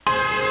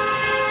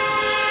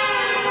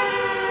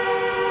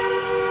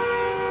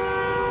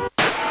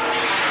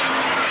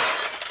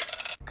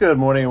Good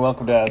morning and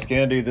welcome to Ask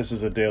Andy. This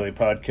is a daily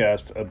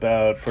podcast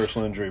about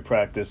personal injury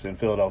practice in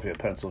Philadelphia,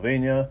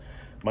 Pennsylvania.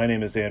 My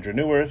name is Andrew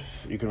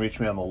Neuwirth. You can reach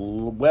me on the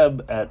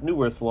web at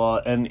Neuwirth Law,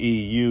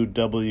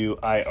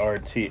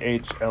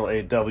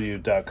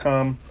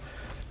 NEUWIRTHLAW.com.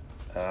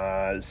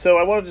 So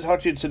I wanted to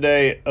talk to you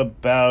today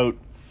about,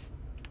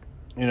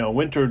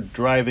 winter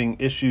driving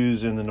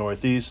issues in the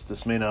Northeast.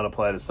 This may not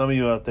apply to some of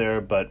you out there,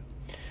 but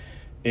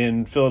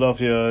in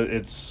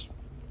Philadelphia,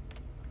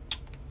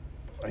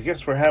 I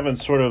guess we're having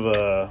sort of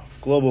a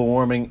global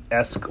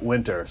warming-esque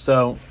winter.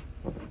 So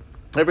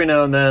every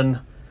now and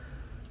then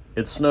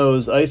it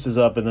snows, ices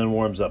up, and then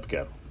warms up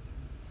again.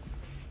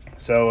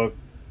 So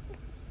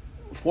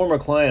a former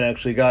client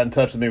actually got in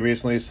touch with me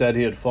recently, said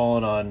he had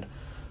fallen on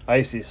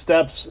icy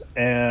steps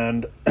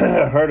and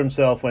hurt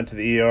himself, went to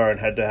the ER, and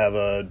had to have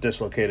a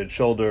dislocated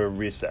shoulder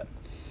reset.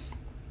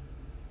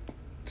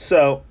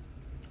 So,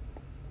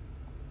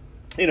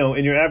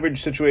 in your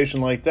average situation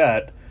like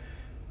that,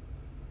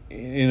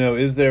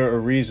 is there a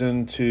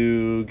reason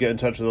to get in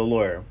touch with a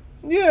lawyer?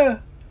 Yeah,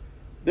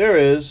 there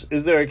is.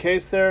 Is there a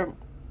case there?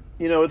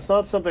 It's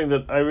not something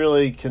that I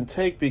really can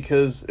take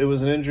because it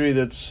was an injury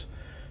that's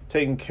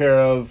taken care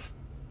of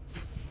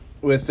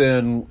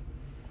within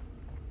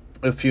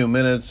a few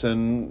minutes,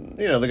 and,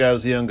 the guy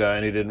was a young guy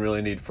and he didn't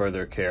really need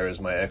further care is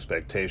my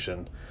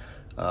expectation.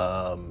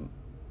 A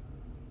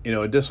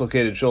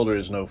dislocated shoulder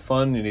is no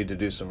fun. You need to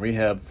do some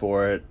rehab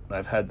for it.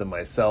 I've had them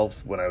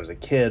myself when I was a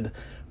kid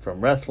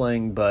from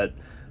wrestling, but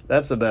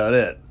that's about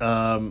it.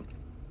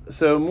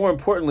 So more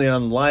importantly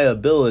on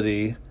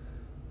liability,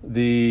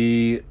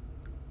 the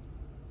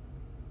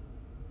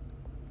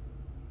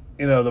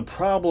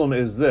problem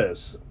is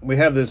this. We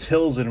have this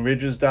hills and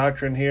ridges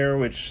doctrine here,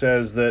 which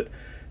says that,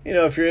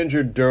 if you're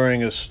injured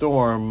during a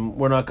storm,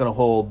 we're not going to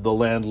hold the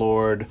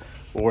landlord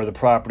or the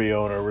property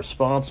owner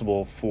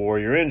responsible for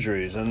your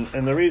injuries. And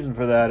the reason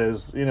for that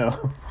is,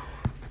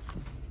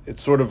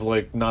 it's sort of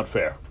like not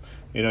fair.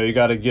 You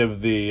got to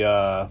give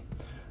the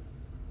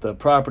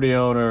property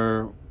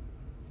owner,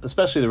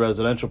 especially the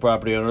residential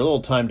property owner, a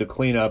little time to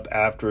clean up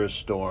after a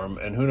storm,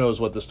 and who knows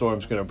what the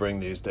storm's going to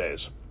bring these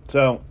days.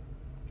 So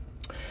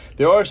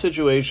there are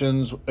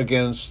situations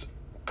against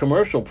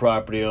commercial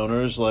property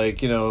owners,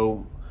 like, a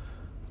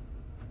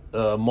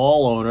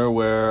mall owner,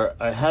 where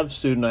I have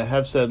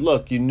said,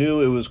 look, you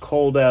knew it was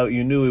cold out,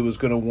 you knew it was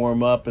going to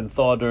warm up and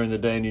thaw during the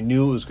day, and you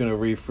knew it was going to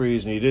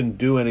refreeze, and you didn't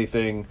do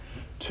anything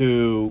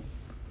to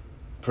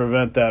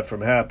prevent that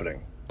from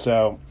happening.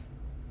 So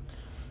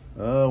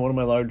one of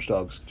my large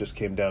dogs just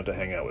came down to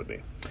hang out with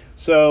me.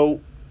 So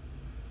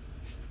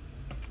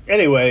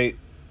anyway,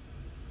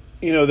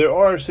 there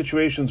are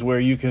situations where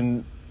you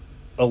can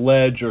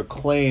allege or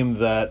claim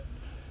that,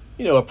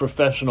 a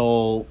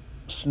professional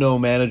snow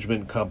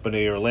management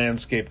company or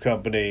landscape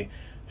company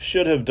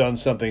should have done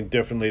something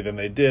differently than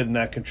they did, and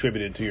that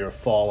contributed to your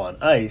fall on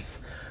ice.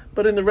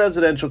 But in the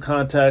residential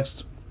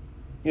context,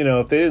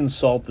 if they didn't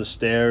salt the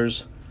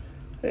stairs,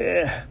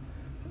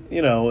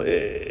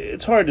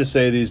 it's hard to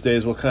say these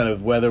days what kind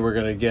of weather we're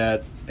going to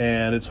get,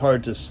 and it's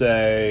hard to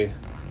say,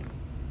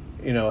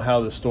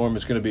 how the storm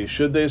is going to be.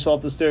 Should they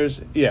salt the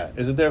stairs? Yeah.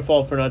 Is it their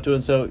fault for not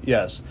doing so?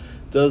 Yes.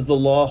 Does the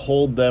law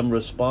hold them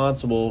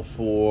responsible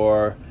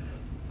for,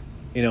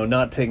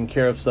 not taking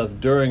care of stuff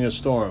during a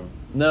storm?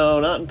 No,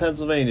 not in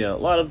Pennsylvania.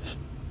 A lot of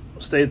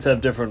states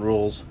have different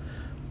rules,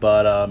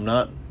 but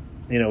not,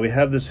 we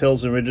have this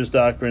hills and ridges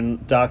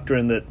doctrine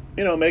that,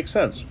 makes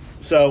sense.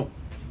 So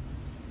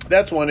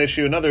that's one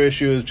issue. Another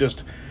issue is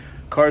just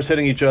cars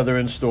hitting each other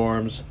in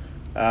storms.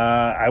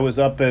 I was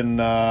up in,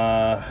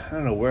 I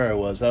don't know where I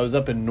was. I was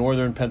up in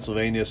northern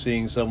Pennsylvania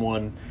seeing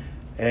someone,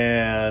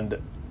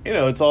 and,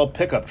 it's all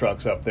pickup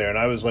trucks up there, and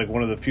I was like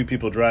one of the few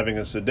people driving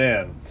a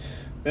sedan.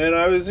 And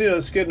I was,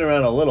 skidding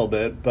around a little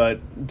bit,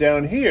 but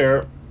down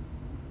here,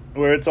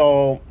 where it's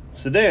all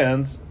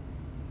sedans,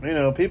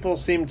 people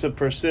seem to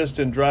persist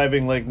in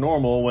driving like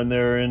normal when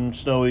they're in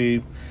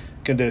snowy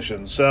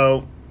conditions.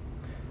 So,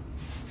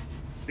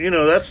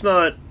 that's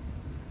not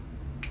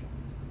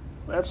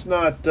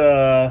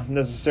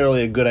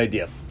necessarily a good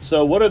idea.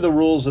 So what are the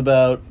rules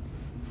about,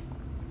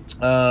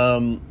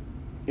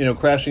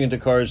 crashing into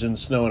cars in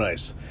snow and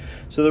ice?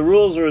 So the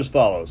rules are as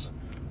follows.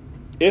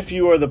 If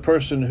you are the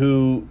person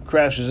who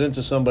crashes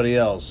into somebody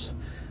else,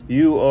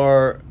 you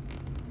are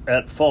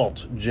at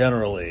fault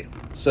generally.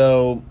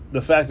 So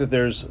the fact that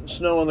there's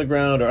snow on the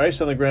ground or ice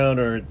on the ground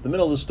or it's the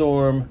middle of the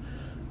storm,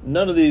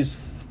 none of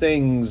these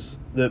things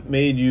that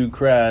made you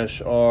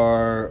crash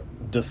are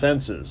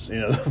defenses.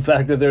 The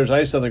fact that there's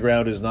ice on the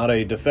ground is not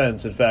a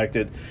defense. In fact,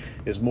 it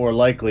is more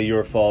likely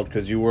your fault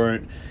because you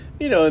weren't,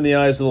 in the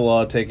eyes of the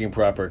law, taking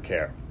proper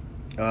care.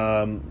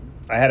 I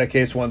had a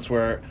case once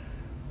where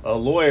a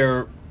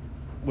lawyer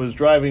was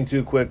driving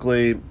too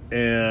quickly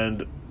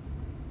and,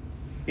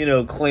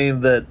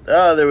 claimed that,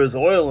 there was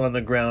oil on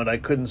the ground. I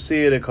couldn't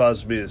see it. It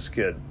caused me to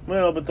skid.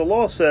 Well, but the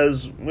law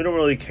says we don't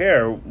really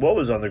care what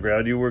was on the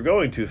ground. You were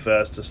going too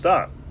fast to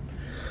stop.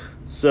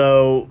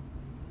 So,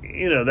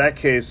 that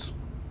case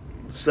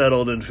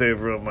settled in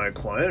favor of my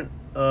client.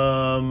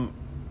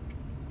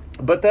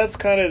 But that's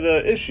kind of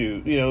the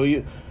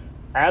issue.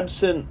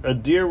 Absent a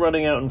deer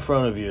running out in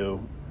front of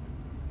you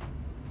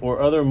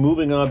or other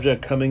moving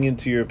object coming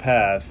into your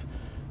path,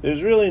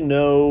 there's really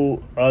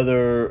no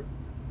other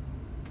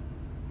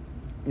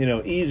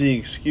easy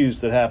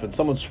excuse that happens.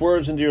 Someone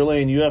swerves into your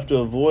lane, you have to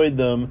avoid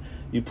them,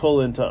 you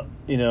pull into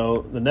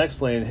the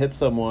next lane, hit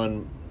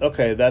someone.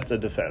 Okay, that's a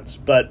defense.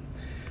 But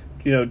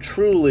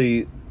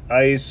truly,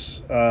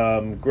 ice,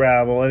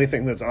 gravel,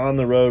 anything that's on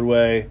the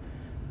roadway,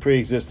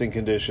 pre-existing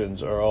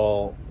conditions are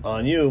all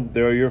on you.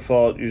 They're your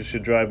fault. You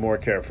should drive more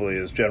carefully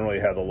is generally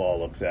how the law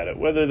looks at it.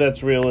 Whether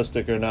that's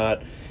realistic or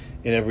not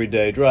in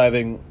everyday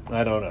driving,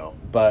 I don't know.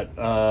 But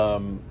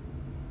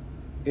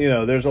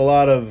there's a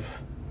lot of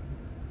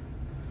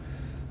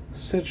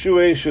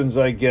situations,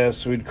 I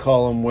guess we'd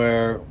call them,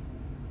 where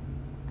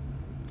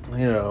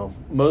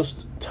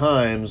most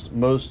times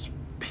most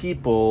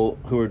people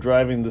who are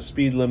driving the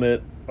speed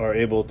limit are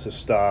able to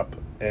stop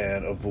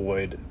and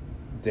avoid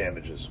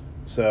damages.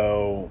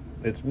 So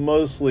it's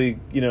mostly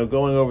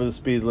going over the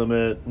speed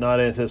limit,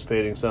 not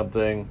anticipating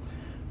something,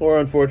 or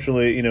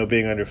unfortunately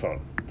being on your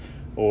phone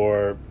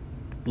or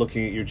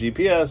looking at your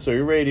GPS or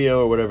your radio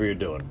or whatever you're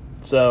doing.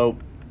 So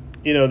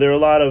there are a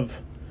lot of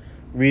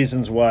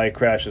reasons why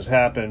crashes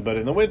happen, but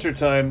in the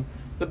wintertime,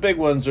 the big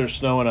ones are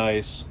snow and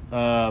ice.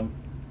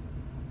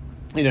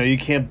 You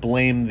can't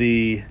blame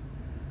the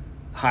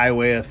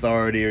highway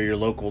authority or your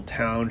local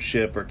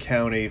township or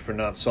county for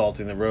not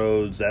salting the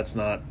roads. That's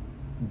not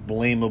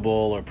blamable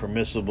or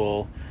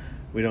permissible.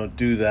 We don't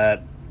do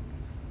that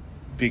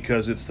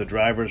because it's the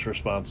driver's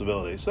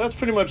responsibility. So that's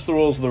pretty much the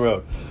rules of the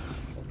road.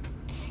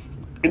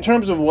 In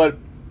terms of what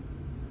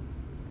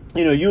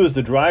you as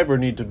the driver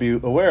need to be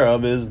aware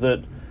of is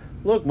that,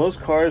 look, most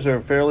cars are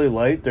fairly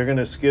light. They're going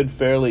to skid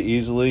fairly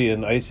easily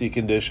in icy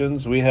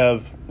conditions. We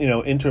have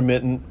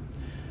intermittent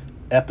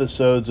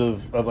episodes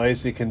of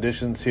icy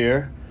conditions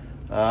here.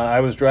 I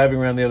was driving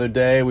around the other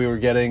day. We were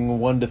getting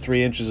 1 to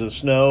 3 inches of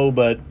snow,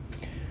 but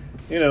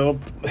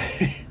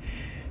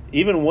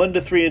even 1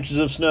 to 3 inches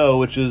of snow,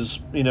 which is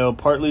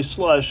partly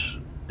slush,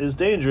 is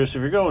dangerous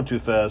if you're going too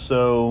fast.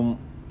 So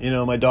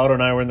my daughter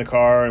and I were in the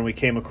car, and we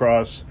came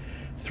across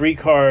 3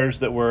 cars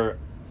that were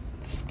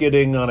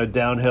skidding on a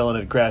downhill and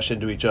had crashed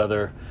into each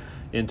other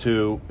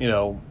into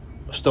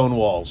stone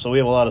walls. So we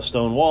have a lot of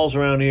stone walls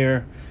around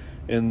here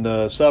in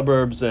the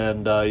suburbs,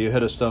 and you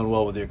hit a stone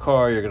wall with your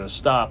car, you're going to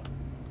stop.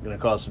 You're going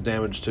to cause some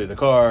damage to the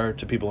car,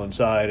 to people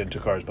inside, and to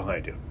cars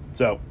behind you.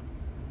 So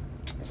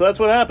that's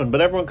what happened,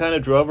 but everyone kind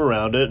of drove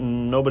around it,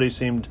 and nobody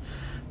seemed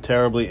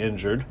terribly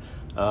injured.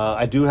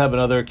 I do have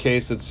another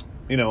case that's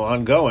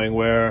ongoing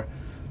where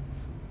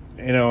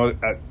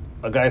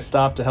a guy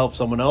stopped to help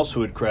someone else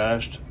who had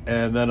crashed,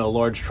 and then a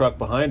large truck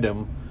behind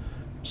him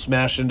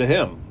smashed into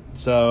him.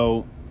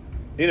 So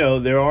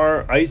there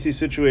are icy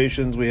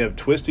situations. We have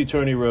twisty,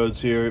 turny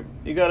roads here.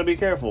 You got to be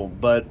careful.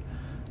 But,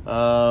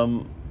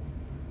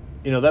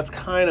 that's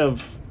kind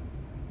of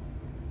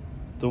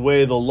the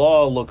way the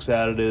law looks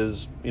at it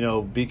is,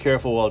 be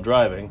careful while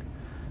driving.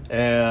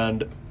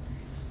 And,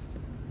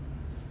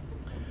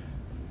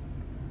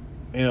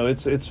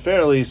 it's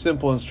fairly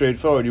simple and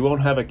straightforward. You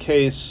won't have a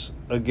case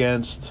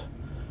against,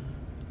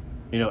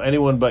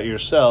 anyone but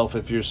yourself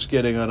if you're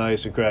skidding on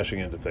ice and crashing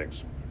into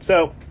things.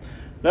 So,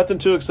 nothing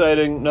too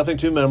exciting, nothing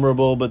too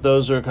memorable, but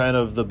those are kind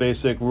of the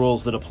basic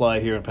rules that apply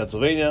here in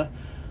Pennsylvania.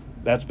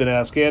 That's been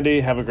Ask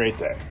Andy. Have a great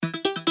day.